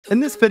In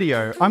this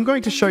video, I'm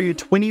going to show you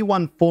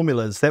 21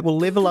 formulas that will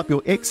level up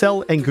your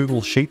Excel and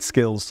Google Sheets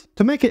skills.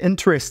 To make it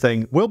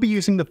interesting, we'll be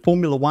using the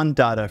Formula 1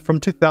 data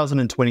from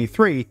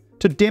 2023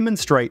 to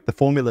demonstrate the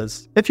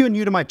formulas. If you're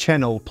new to my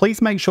channel,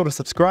 please make sure to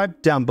subscribe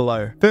down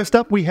below. First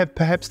up, we have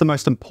perhaps the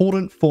most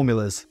important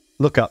formulas.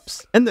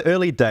 Lookups. In the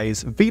early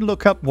days,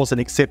 VLOOKUP was an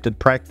accepted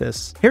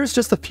practice. Here's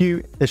just a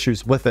few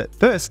issues with it.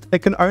 First, it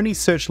can only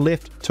search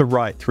left to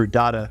right through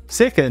data.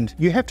 Second,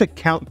 you have to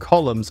count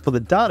columns for the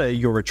data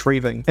you're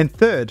retrieving. And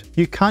third,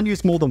 you can't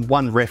use more than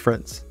one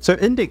reference. So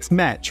index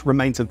match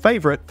remains a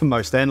favorite for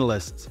most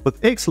analysts,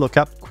 with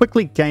XLOOKUP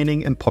quickly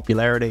gaining in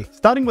popularity.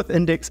 Starting with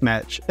index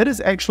match, it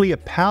is actually a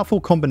powerful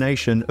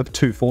combination of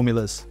two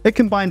formulas. It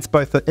combines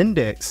both the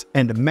index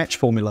and a match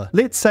formula.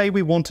 Let's say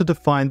we wanted to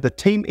find the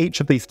team each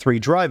of these three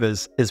drivers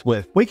is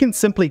with. We can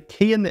simply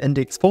key in the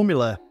index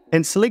formula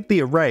and select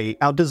the array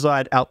our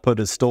desired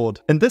output is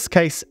stored. In this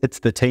case, it's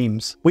the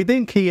teams. We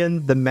then key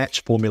in the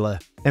match formula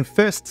and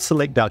first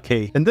select our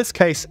key. In this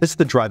case, it's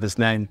the driver's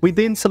name. We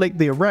then select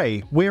the array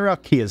where our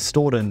key is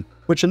stored in,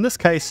 which in this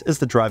case is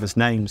the driver's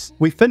names.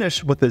 We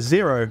finish with a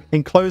 0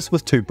 and close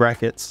with two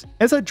brackets.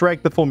 As I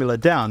drag the formula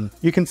down,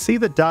 you can see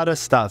the data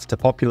starts to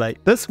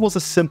populate. This was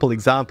a simple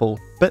example,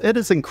 but it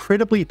is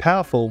incredibly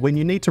powerful when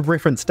you need to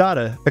reference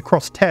data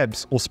across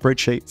tabs or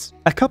spreadsheets.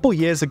 A couple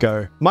years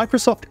ago,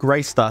 Microsoft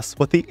graced us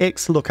with the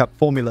XLOOKUP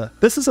formula.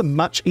 This is a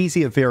much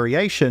easier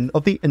variation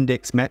of the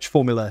index match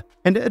formula,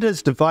 and it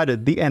has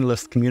divided the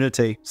analyst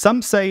community.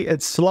 Some say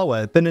it's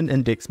slower than an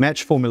index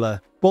match formula,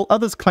 while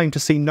others claim to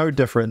see no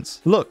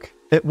difference. Look,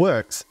 it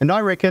works, and I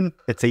reckon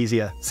it's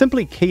easier.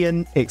 Simply key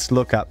in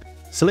XLOOKUP,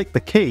 select the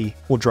key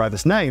or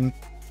driver's name,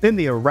 then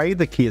the array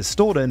the key is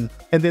stored in,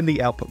 and then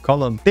the output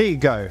column. There you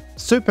go.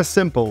 Super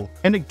simple,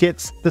 and it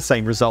gets the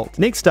same result.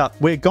 Next up,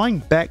 we're going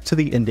back to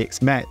the index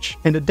match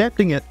and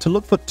adapting it to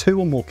look for two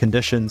or more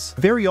conditions.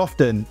 Very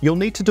often, you'll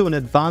need to do an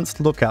advanced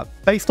lookup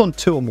based on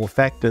two or more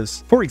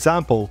factors. For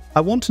example,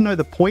 I want to know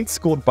the points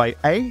scored by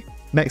A,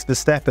 Max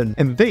Verstappen,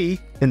 and V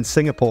in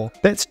Singapore.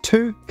 That's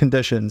two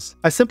conditions.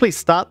 I simply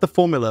start the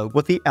formula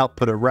with the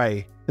output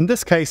array, in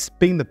this case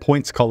being the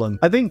points column.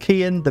 I then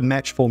key in the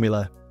match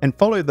formula and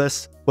follow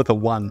this with a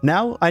 1.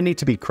 Now I need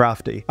to be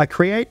crafty. I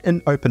create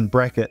an open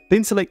bracket,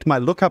 then select my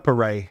lookup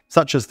array,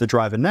 such as the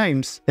driver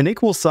names, an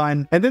equal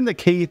sign, and then the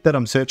key that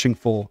I'm searching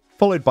for,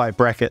 followed by a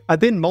bracket. I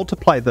then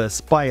multiply this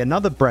by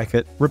another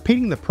bracket,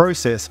 repeating the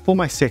process for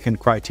my second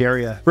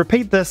criteria.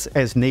 Repeat this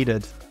as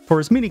needed, for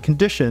as many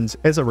conditions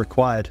as are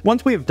required.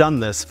 Once we have done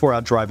this for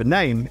our driver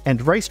name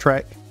and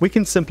racetrack, we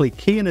can simply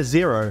key in a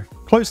 0,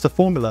 close the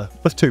formula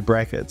with two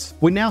brackets.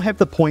 We now have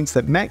the points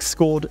that Max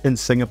scored in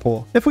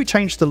Singapore. If we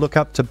change the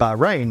lookup to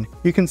Bahrain,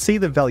 you can see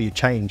the value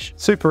change.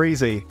 Super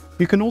easy.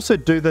 You can also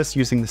do this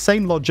using the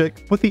same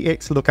logic with the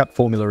XLOOKUP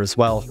formula as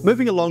well.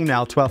 Moving along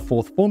now to our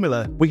fourth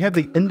formula, we have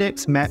the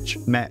index match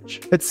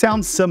match. It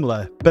sounds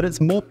similar, but it's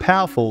more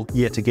powerful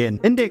yet again.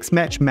 Index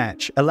match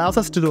match allows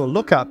us to do a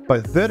lookup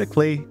both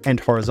vertically and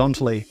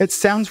horizontally. It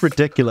sounds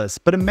ridiculous,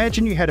 but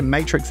imagine you had a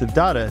matrix of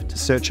data to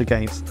search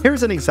against.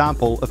 Here's an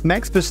example of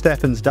Max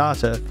Verstappen's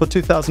data for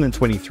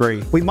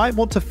 2023. We might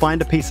want to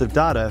find a piece of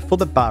data for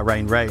the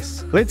Bahrain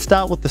race. Let's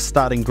start with the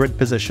starting grid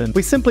position.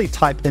 We simply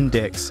type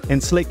index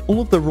and select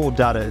all of the raw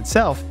data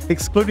itself,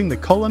 excluding the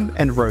column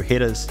and row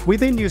headers. We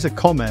then use a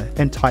comma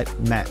and type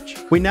match.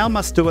 We now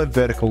must do a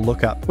vertical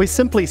lookup. We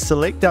simply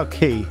select our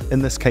key,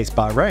 in this case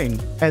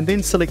Bahrain, and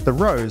then select the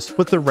rows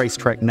with the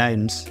racetrack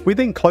names. We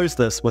then close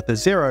this with a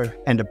 0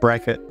 and a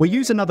bracket. We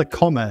use another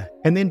comma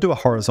and then do a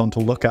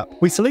horizontal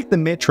lookup. We select the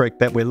metric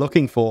that we're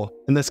looking for,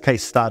 in this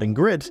case starting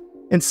grid,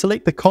 and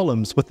select the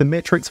columns with the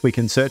metrics we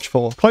can search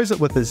for. Close it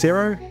with a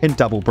 0 and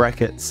double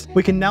brackets.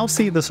 We can now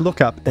see this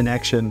lookup in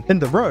action. In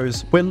the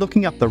rows, we're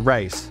looking up the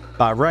race,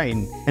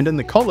 Bahrain, and in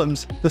the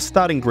columns, the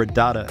starting grid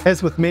data.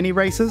 As with many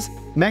races,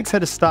 Max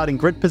had a starting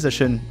grid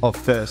position of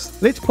first.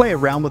 Let's play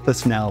around with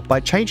this now by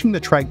changing the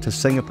track to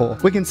Singapore.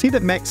 We can see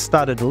that Max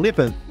started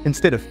 11th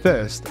instead of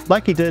first,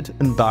 like he did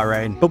in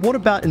Bahrain. But what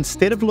about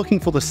instead of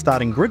looking for the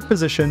starting grid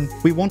position,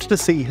 we wanted to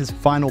see his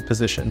final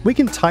position? We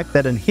can type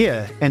that in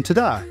here, and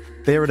ta-da!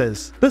 There it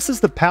is. This is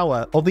the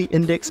power of the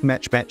index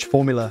match match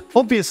formula.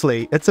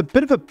 Obviously, it's a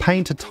bit of a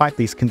pain to type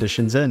these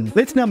conditions in.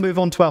 Let's now move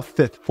on to our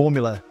fifth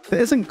formula. There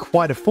isn't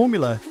quite a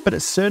formula, but it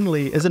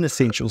certainly is an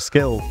essential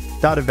skill.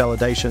 Data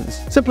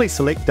validations. Simply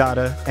select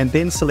data and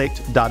then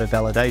select data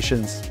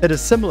validations. It is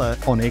similar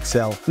on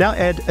Excel. Now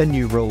add a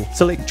new rule.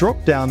 Select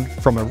drop down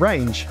from a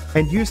range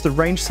and use the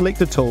range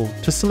selector tool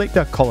to select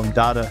our column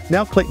data.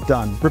 Now click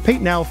done.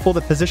 Repeat now for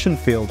the position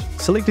field,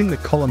 selecting the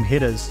column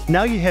headers.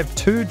 Now you have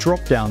two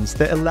drop downs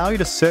that allow you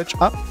to search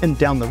up and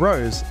down the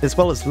rows, as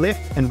well as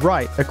left and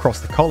right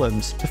across the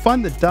columns to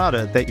find the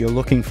data that you're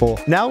looking for.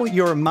 Now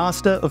you're a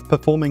master of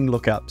performing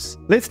lookups.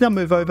 Let's now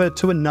move over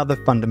to another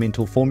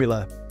fundamental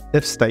formula.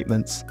 if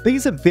statements.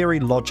 These are very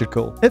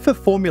logical. If a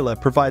formula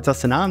provides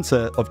us an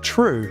answer of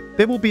true,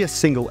 there will be a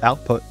single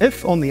output.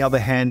 If, on the other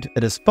hand,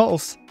 it is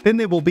false, then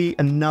there will be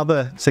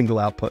another single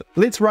output.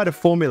 Let's write a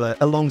formula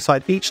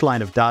alongside each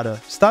line of data.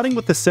 Starting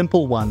with the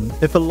simple one,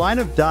 if a line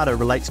of data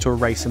relates to a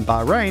race in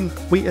Bahrain,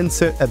 we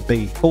insert a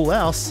B. All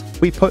else,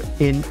 we put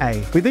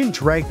NA. We then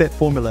drag that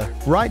formula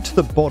right to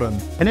the bottom,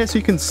 and as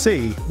you can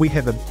see, we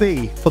have a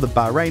B for the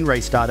Bahrain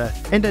race data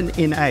and an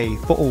NA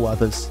for all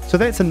others. So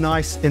that's a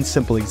nice and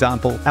simple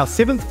example. Our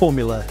seventh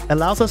formula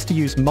allows us to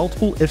use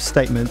multiple if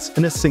statements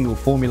in a single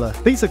formula.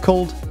 These are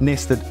called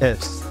nested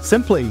ifs,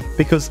 simply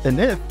because an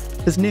if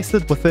is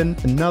nested within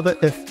another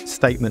if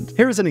statement.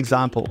 Here is an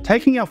example.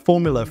 Taking our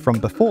formula from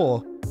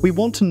before, we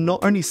want to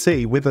not only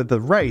see whether the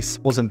race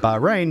was in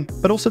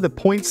Bahrain, but also the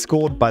points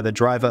scored by the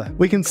driver.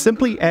 We can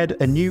simply add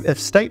a new if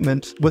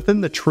statement within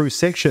the true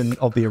section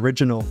of the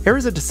original. Here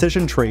is a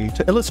decision tree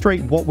to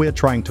illustrate what we're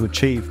trying to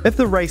achieve. If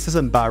the race is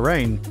in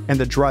Bahrain and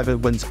the driver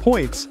wins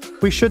points,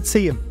 we should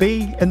see a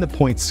B in the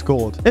points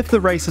scored. If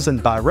the race is in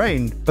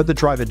Bahrain, but the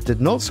driver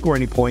did not score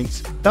any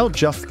points, they'll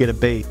just get a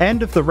B.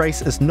 And if the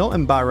race is not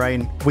in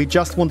Bahrain, we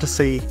just want to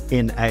see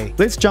NA.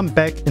 Let's jump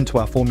back into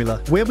our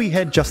formula. Where we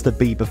had just a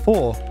B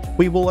before,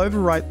 we will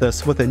overwrite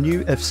this with a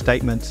new if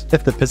statement.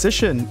 If the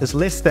position is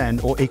less than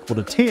or equal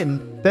to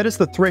 10, that is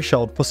the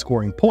threshold for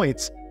scoring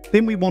points,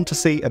 then we want to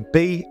see a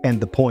B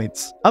and the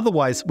points.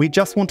 Otherwise, we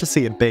just want to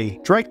see a B.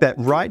 Drag that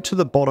right to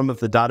the bottom of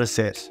the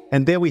dataset,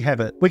 and there we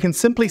have it. We can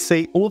simply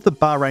see all of the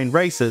Bahrain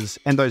races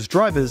and those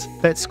drivers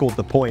that scored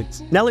the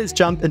points. Now let's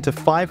jump into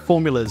 5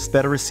 formulas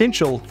that are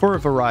essential for a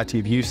variety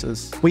of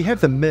uses. We have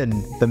the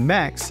min, the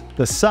max,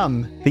 the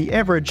sum, the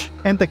average,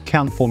 and the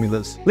count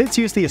formulas. Let's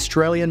use the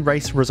Australian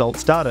race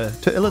results data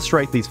to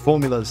illustrate these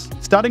formulas.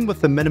 Starting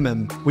with the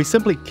minimum, we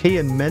simply key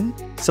in min,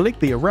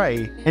 select the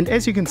array, and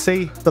as you can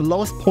see, the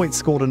lowest point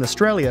scored in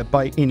Australia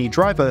by any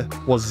driver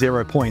was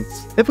 0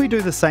 points. If we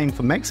do the same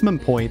for maximum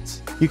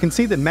points, you can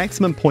see the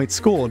maximum points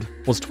scored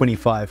was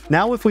 25.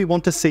 Now if we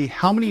want to see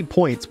how many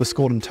points were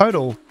scored in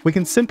total, we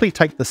can simply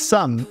take the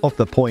sum of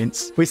the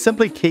points. We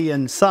simply key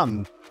in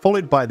sum,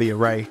 followed by the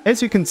array.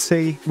 As you can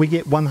see, we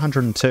get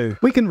 102.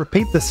 We can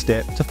repeat this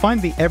step to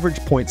find the average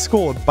points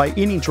scored by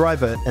any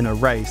driver in a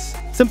race,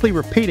 simply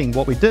repeating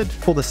what we did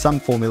for the sum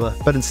formula,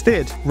 but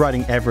instead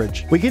writing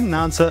average. We get an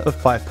answer of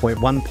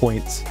 5.1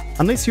 points.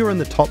 Unless you're in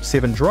the top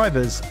 7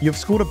 drivers, you've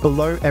scored a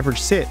below average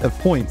set of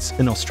points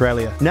in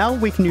Australia. Now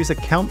we can use a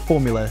count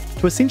formula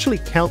to essentially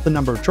count the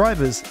number of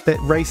drivers that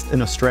raced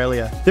in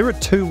Australia. There are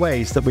 2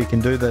 ways that we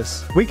can do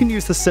this. We can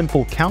use the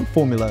simple count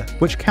formula,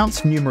 which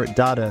counts numeric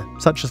data,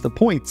 such as the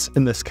points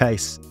in this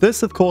case.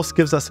 This of course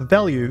gives us a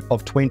value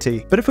of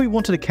 20. But if we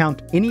wanted to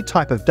count any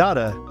type of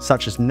data,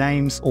 such as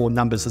names or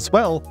numbers as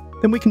well,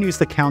 then we can use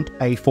the count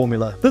A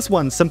formula. This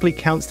one simply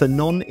counts the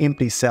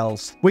non-empty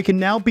cells. We can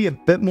now be a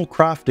bit more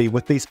crafty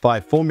with these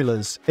 5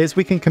 formulas, as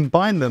we can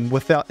combine them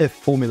with our if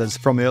formulas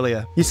from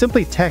earlier. You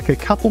simply tack a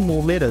couple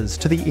more letters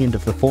to the end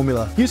of the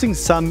formula. Using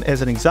sum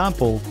as an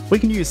example, we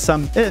can use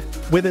sum if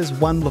where there's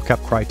one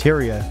lookup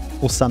criteria,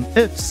 or sum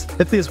ifs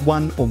if there's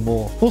one or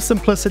more. For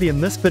simplicity in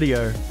this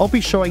video, I'll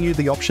be showing you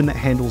the option that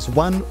handles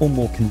one or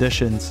more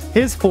conditions.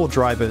 Here's 4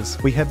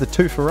 drivers. We have the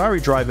 2 Ferrari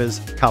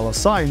drivers,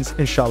 Carlos Sainz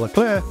and Charles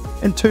Leclerc,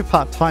 and 2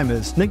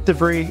 part-timers, Nick De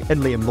Vries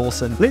and Liam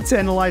Lawson. Let's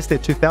analyze their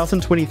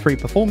 2023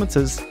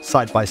 performances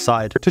side by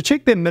side. To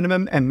check their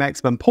minimum and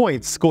maximum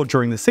points scored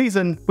during the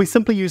season, we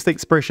simply use the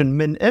expression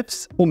min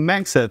ifs or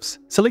max ifs,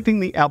 selecting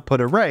the output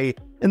array,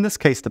 in this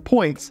case the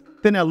points,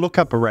 then our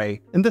lookup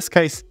array, in this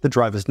case the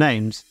driver's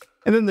names,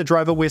 and then the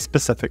driver we're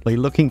specifically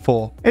looking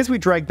for. As we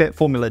drag that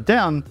formula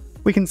down,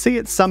 we can see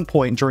at some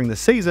point during the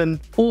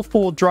season, all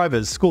 4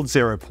 drivers scored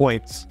 0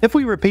 points. If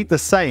we repeat the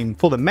same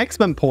for the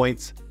maximum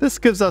points, this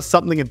gives us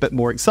something a bit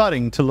more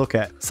exciting to look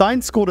at.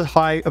 Sainz scored a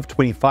high of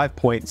 25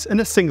 points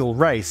in a single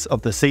race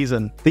of the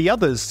season. The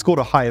others scored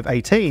a high of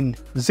 18,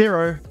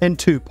 0, and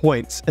 2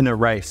 points in a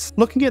race.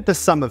 Looking at the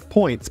sum of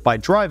points by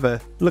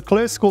driver,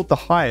 Leclerc scored the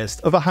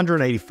highest of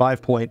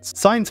 185 points.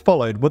 Sainz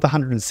followed with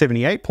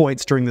 178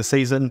 points during the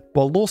season,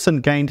 while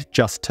Lawson gained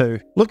just 2.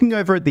 Looking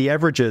over at the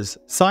averages,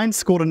 Sainz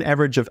scored an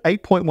average of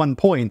 8.1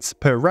 points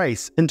per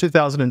race in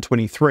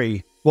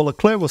 2023, while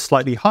Leclerc was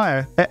slightly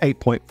higher at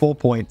 8.4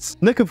 points.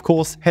 Nick of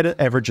course had an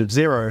average of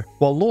 0,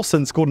 while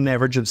Lawson scored an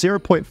average of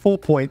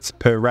 0.4 points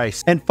per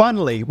race. And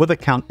finally, with a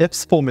count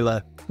ifs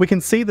formula, we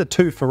can see the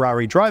 2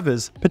 Ferrari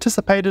drivers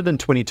participated in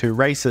 22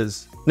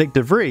 races, Nick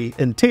De Vries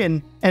in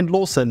 10, and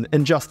Lawson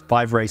in just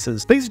 5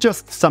 races. These are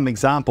just some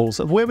examples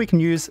of where we can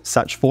use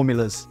such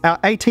formulas. Our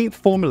 18th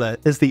formula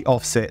is the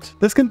offset.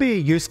 This can be a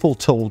useful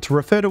tool to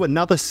refer to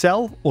another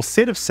cell or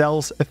set of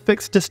cells a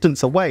fixed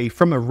distance away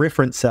from a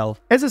reference cell.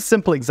 As a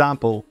simple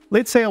example,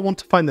 let's say I want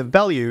to find the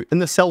value in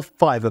the cell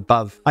 5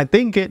 above. I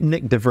then get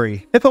Nick De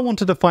Vries. If I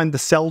wanted to find the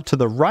cell to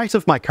the right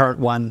of my current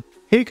one,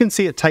 here you can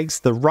see it takes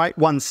the right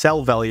 1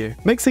 cell value.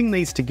 Mixing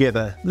these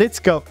together, let's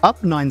go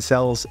up 9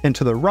 cells and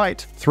to the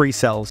right 3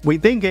 cells. We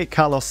then get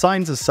Carlos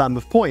Sainz's sum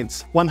of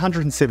points,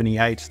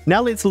 178.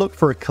 Now let's look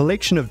for a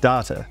collection of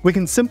data. We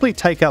can simply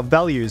take our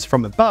values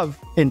from above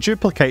and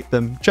duplicate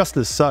them just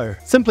as so.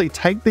 Simply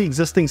take the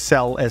existing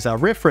cell as our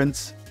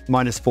reference,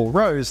 minus 4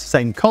 rows,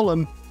 same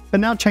column, but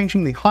now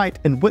changing the height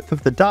and width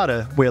of the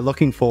data we're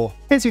looking for.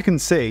 As you can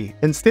see,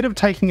 instead of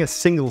taking a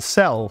single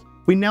cell,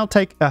 we now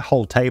take a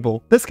whole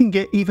table. This can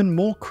get even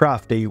more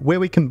crafty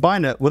where we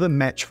combine it with a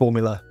match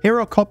formula. Here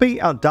I'll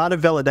copy our data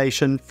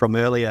validation from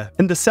earlier.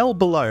 In the cell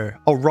below,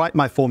 I'll write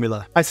my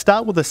formula. I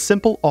start with a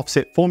simple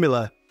offset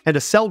formula and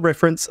a cell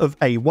reference of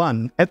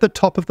A1 at the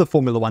top of the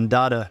Formula 1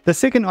 data. The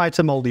second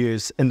item I'll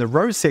use in the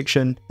rows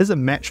section is a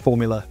match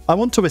formula. I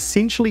want to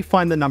essentially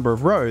find the number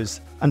of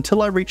rows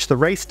until I reach the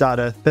race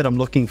data that I'm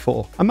looking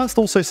for. I must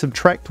also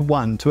subtract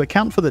 1 to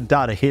account for the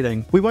data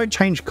heading. We won't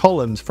change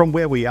columns from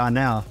where we are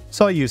now,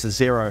 so I use a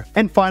 0.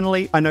 And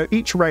finally, I know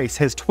each race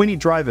has 20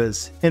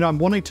 drivers, and I'm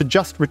wanting to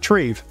just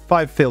retrieve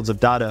 5 fields of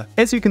data.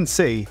 As you can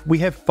see, we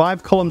have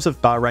 5 columns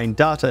of Bahrain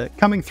data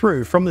coming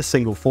through from the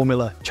single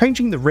formula.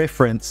 Changing the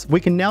reference,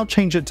 we can now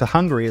change it to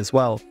Hungary as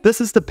well.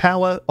 This is the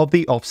power of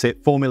the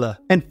offset formula.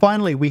 And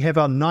finally, we have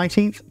our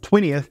 19th,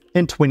 20th,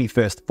 and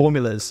 21st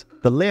formulas,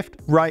 the left,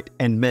 right,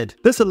 and mid.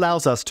 This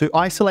allows us to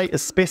isolate a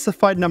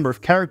specified number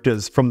of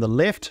characters from the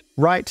left,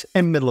 right,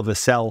 and middle of a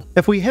cell.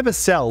 If we have a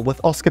cell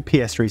with Oscar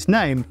Piastri's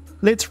name,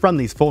 let's run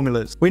these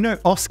formulas. We know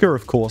Oscar,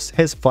 of course,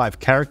 has 5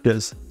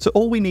 characters, so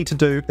all we need to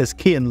do is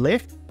key in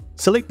left,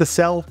 select the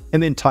cell,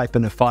 and then type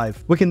in a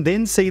 5. We can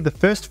then see the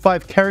first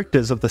 5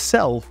 characters of the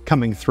cell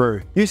coming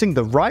through. Using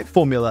the right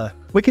formula,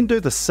 we can do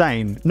the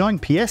same, knowing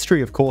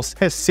Piastri, of course,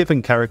 has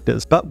 7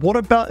 characters. But what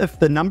about if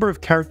the number of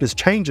characters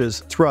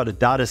changes throughout a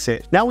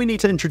dataset? Now we need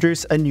to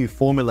introduce a new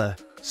formula,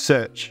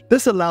 search.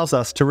 This allows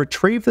us to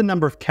retrieve the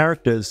number of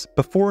characters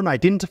before an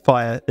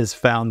identifier is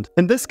found.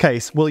 In this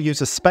case, we'll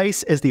use a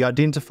space as the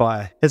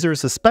identifier, as there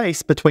is a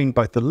space between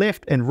both the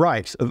left and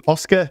right of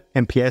Oscar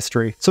and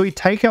Piastri. So we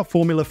take our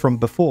formula from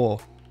before,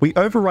 we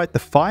overwrite the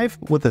 5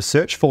 with the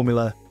search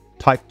formula,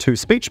 type 2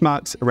 speech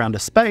marks around a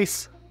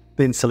space,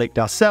 then select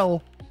our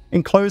cell,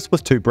 and close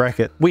with 2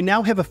 brackets. We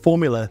now have a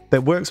formula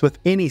that works with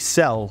any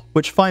cell,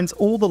 which finds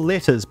all the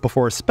letters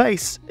before a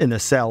space in a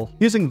cell.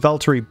 Using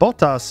Valtteri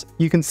Bottas,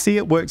 you can see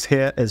it works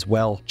here as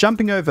well.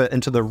 Jumping over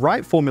into the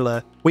right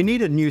formula, we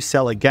need a new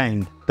cell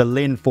again, the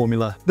len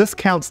formula. This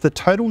counts the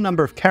total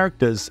number of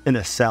characters in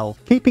a cell.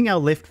 Keeping our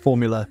left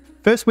formula,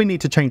 first we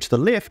need to change the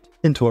left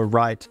into a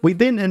right. We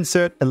then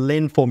insert a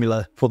len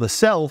formula for the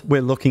cell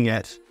we're looking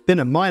at, then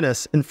a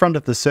minus in front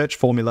of the search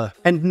formula.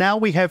 And now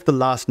we have the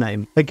last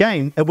name.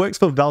 Again, it works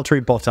for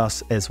Valtteri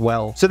Bottas as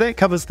well. So that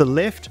covers the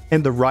left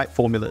and the right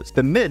formulas.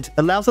 The mid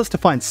allows us to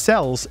find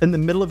cells in the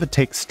middle of a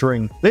text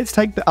string. Let's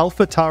take the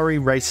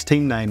AlphaTauri race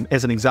team name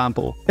as an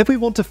example. If we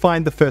want to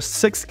find the first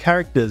 6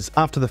 characters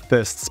after the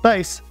first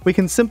space, we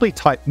can simply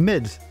type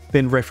mid,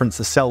 then reference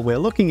the cell we're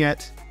looking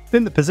at,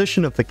 then the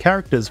position of the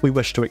characters we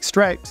wish to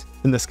extract,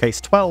 in this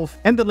case 12,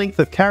 and the length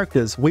of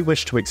characters we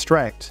wish to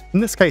extract, in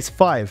this case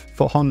 5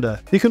 for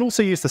Honda. You can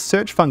also use the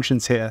search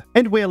functions here,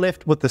 and we're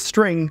left with the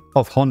string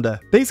of Honda.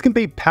 These can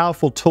be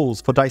powerful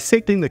tools for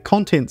dissecting the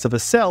contents of a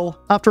cell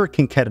after a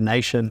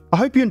concatenation. I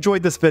hope you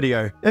enjoyed this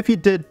video. If you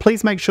did,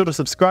 please make sure to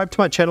subscribe to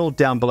my channel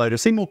down below to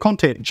see more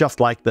content just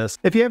like this.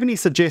 If you have any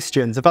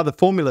suggestions of other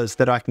formulas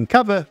that I can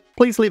cover,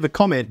 please leave a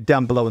comment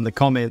down below in the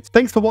comments.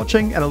 Thanks for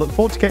watching, and I look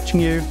forward to catching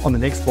you on the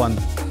next one.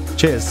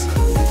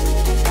 Cheers.